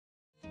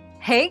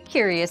Hey,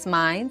 curious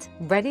minds,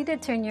 ready to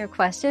turn your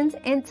questions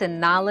into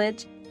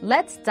knowledge?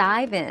 Let's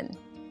dive in.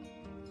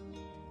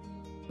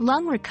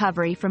 Lung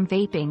recovery from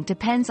vaping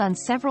depends on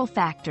several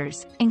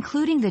factors,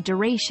 including the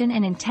duration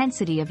and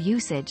intensity of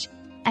usage,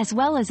 as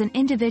well as an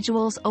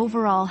individual's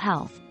overall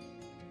health.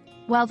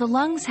 While the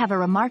lungs have a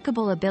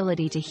remarkable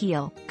ability to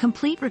heal,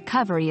 complete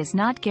recovery is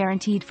not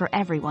guaranteed for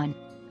everyone.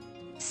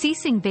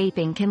 Ceasing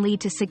vaping can lead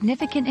to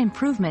significant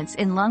improvements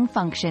in lung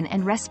function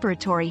and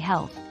respiratory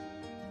health.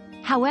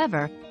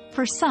 However,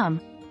 for some,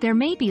 there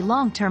may be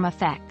long-term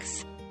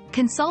effects.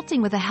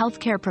 Consulting with a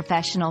healthcare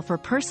professional for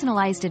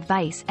personalized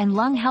advice and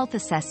lung health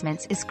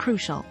assessments is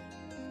crucial.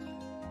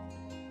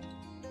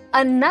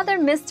 Another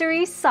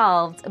mystery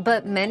solved,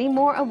 but many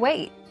more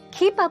await.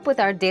 Keep up with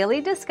our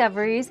daily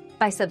discoveries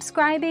by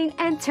subscribing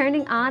and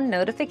turning on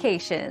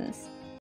notifications.